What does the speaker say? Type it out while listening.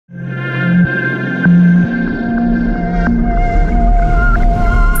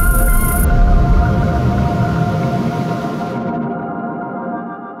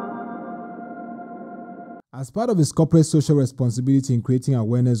As part of its corporate social responsibility in creating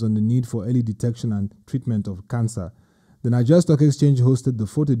awareness on the need for early detection and treatment of cancer, the Nigerian Stock Exchange hosted the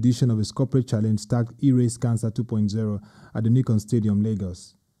 4th edition of its corporate challenge tagged eRace Cancer 2.0 at the Onikan Stadium,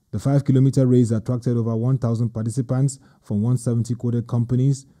 Lagos. The 5-kilometer race attracted over 1,000 participants from 170 quoted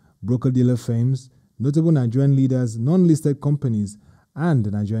companies, broker-dealer firms, notable Nigerian leaders, non-listed companies, and the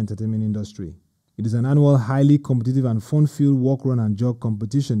Nigerian entertainment industry. It is an annual, highly competitive and fun-filled walk, run and jog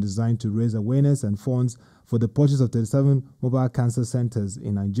competition designed to raise awareness and funds for the purchase of 37 mobile cancer centers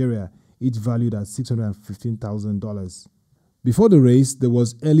in Nigeria, each valued at $615,000. Before the race, there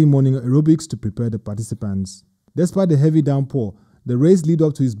was early morning aerobics to prepare the participants. Despite the heavy downpour, the race led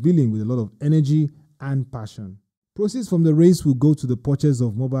up to its billing with a lot of energy and passion. Proceeds from the race will go to the purchase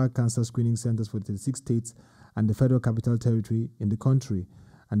of mobile cancer screening centers for 36 states and the Federal Capital Territory in the country.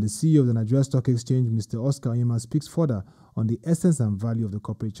 And the CEO of the Nigerian Stock Exchange, Mr. Oscar Onyema, speaks further on the essence and value of the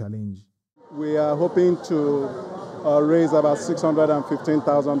corporate challenge. We are hoping to raise about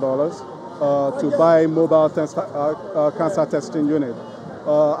 $615,000 to buy mobile cancer testing unit.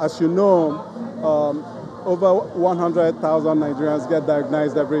 As you know, over 100,000 Nigerians get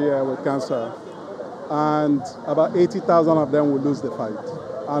diagnosed every year with cancer, and about 80,000 of them will lose the fight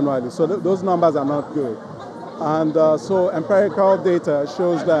annually. So those numbers are not good. And so empirical data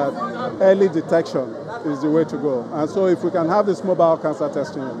shows that early detection is the way to go. And so if we can have this mobile cancer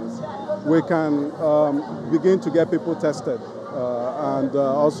testing units, we can begin to get people tested and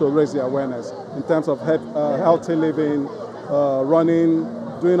also raise the awareness in terms of healthy living, running,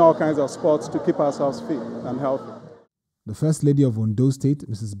 doing all kinds of sports to keep ourselves fit and healthy. The First Lady of Ondo State,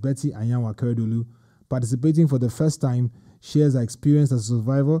 Mrs. Betty Anyanwa-Keredolu, participating for the first time, shares her experience as a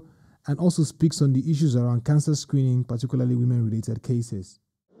survivor and also speaks on the issues around cancer screening, particularly women-related cases.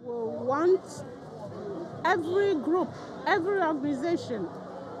 We want every group, every organization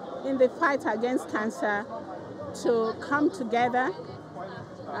in the fight against cancer to come together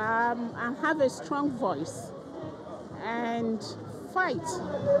and have a strong voice and fight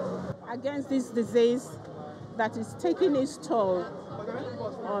against this disease that is taking its toll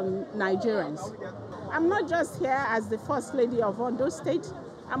on Nigerians. I'm not just here as the First Lady of Ondo State.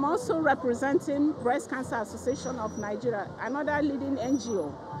 I'm also representing Breast Cancer Association of Nigeria, another leading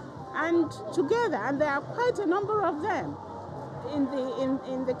NGO. And together, and there are quite a number of them in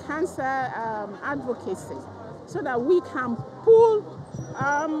the cancer advocacy, so that we can pool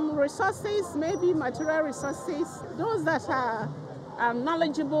resources, maybe material resources, those that are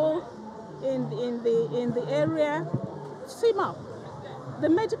knowledgeable in the area, team up. The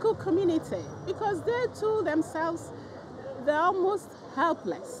medical community, because they too themselves, they're almost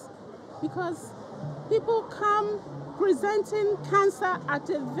helpless, because people come presenting cancer at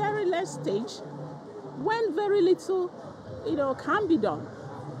a very late stage when very little can be done.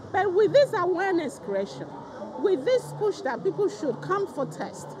 But with this awareness creation, with this push that people should come for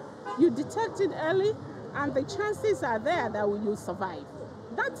test, you detect it early and the chances are there that you survive.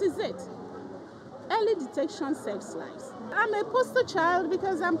 That is it. Early detection saves lives. I'm a poster child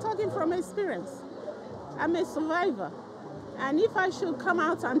because I'm talking from experience. I'm a survivor. And if I should come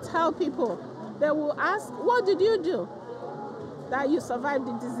out and tell people, they will ask, what did you do that you survived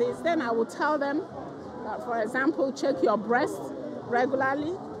the disease? Then I will tell them that, for example, check your breast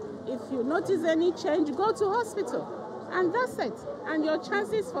regularly. If you notice any change, go to hospital. And that's it. And your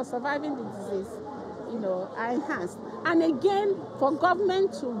chances for surviving the disease, are enhanced. And again, for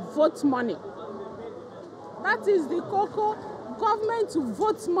government to vote money. That is the cocoa, government to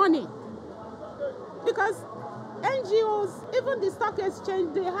vote money. Because NGOs, even the stock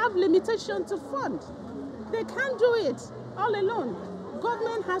exchange, they have limitation to fund. They can't do it all alone.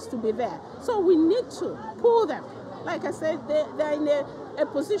 Government has to be there. So we need to pull them. Like I said, they're in a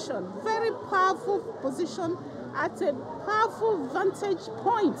position, very powerful position, at a powerful vantage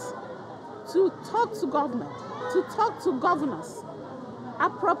point to talk to government, to talk to governors,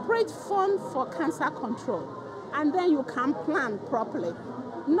 appropriate fund for cancer control, and then you can plan properly.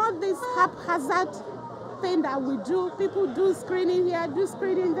 Not this haphazard thing that we do. People do screening here, do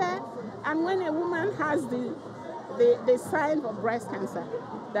screening there, and when a woman has the sign of breast cancer,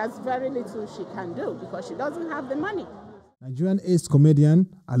 there's very little she can do because she doesn't have the money. Nigerian ace comedian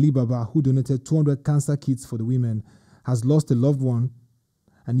Ali Baba, who donated 200 cancer kits for the women, has lost a loved one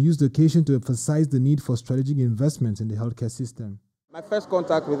and used the occasion to emphasize the need for strategic investments in the healthcare system. My first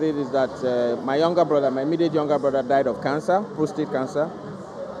contact with it is that my immediate younger brother died of cancer, prostate cancer.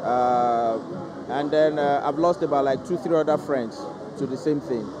 And then I've lost about like 2-3 other friends to the same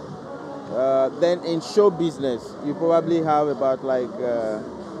thing. Then in show business, you probably have about maybe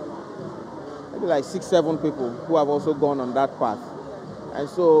 6-7 people who have also gone on that path. And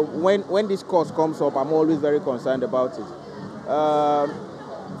so when this cost comes up, I'm always very concerned about it.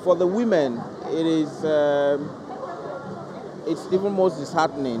 For the women, it is it's even most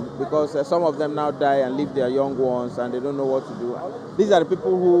disheartening because some of them now die and leave their young ones and they don't know what to do. These are the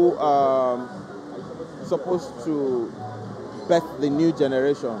people who are supposed to birth the new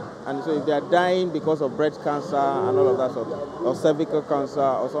generation. And so if they are dying because of breast cancer and all of that sort of, or cervical cancer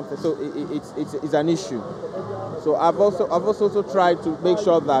or something, so it's an issue. So I've also tried to make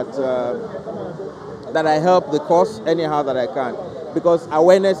sure that that I help the cause anyhow that I can, because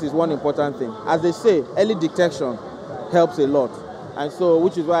awareness is one important thing. As they say, early detection helps a lot, and so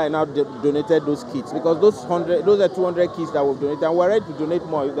which is why I now donated those kits, because those are 200 kits that we've donated, and we're ready to donate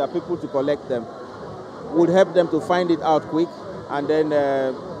more if there are people to collect them. Would help them to find it out quick and then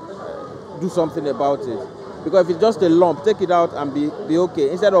do something about it. Because if it's just a lump, take it out and be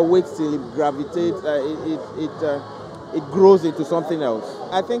okay. Instead of wait till it gravitates, it grows into something else.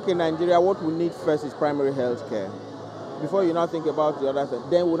 I think in Nigeria, what we need first is primary health care. Before you now think about the other thing,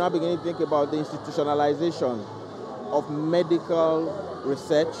 then we'll now begin to think about the institutionalization of medical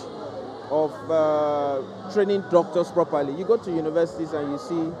research, of training doctors properly. You go to universities and you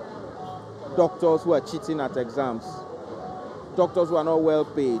see doctors who are cheating at exams, doctors who are not well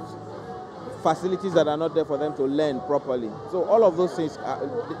paid, facilities that are not there for them to learn properly. So all of those things,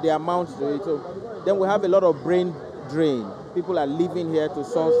 they amount to it. So then we have a lot of brain drain. People are leaving here to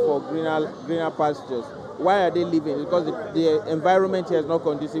source for greener pastures. Why are they leaving? Because the environment here is not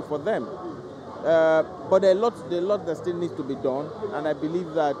conducive for them. But there are a lot that still needs to be done, and I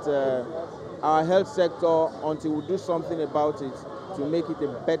believe that our health sector, until we do something about it to make it a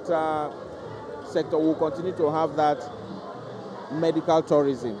better sector, will continue to have that medical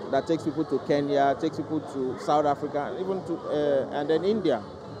tourism that takes people to Kenya, takes people to South Africa, even to and then India.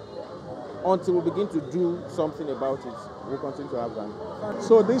 Until we begin to do something about it, we'll continue to have that.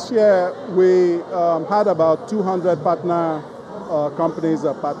 So this year we had about 200 partner companies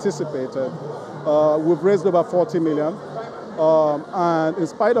that participated. We've raised over 40 million. And in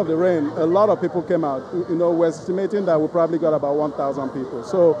spite of the rain, a lot of people came out. You know, we're estimating that we probably got about 1,000 people.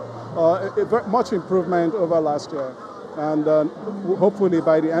 So much improvement over last year. And hopefully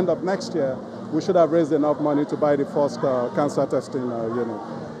by the end of next year, we should have raised enough money to buy the first cancer testing unit.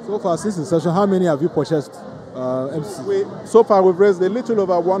 So far, since inception, how many have you purchased MCCs? So far, we've raised a little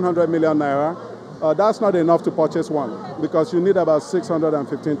over 100 million naira. That's not enough to purchase one, because you need about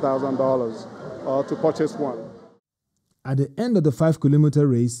 $615,000 to purchase one. At the end of the 5-kilometer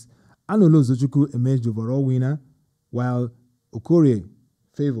race, Anolo Zochukwu emerged the overall winner, while Okorie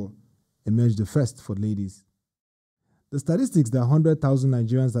Favor emerged the first for ladies. The statistics that 100,000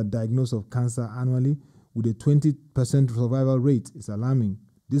 Nigerians are diagnosed of cancer annually with a 20% survival rate is alarming.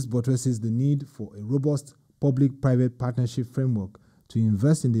 This buttresses the need for a robust public-private partnership framework to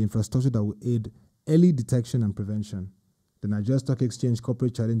invest in the infrastructure that will aid early detection and prevention. The Nigerian Stock Exchange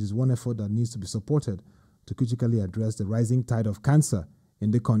Corporate Challenge is one effort that needs to be supported to critically address the rising tide of cancer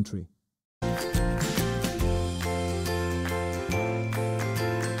in the country.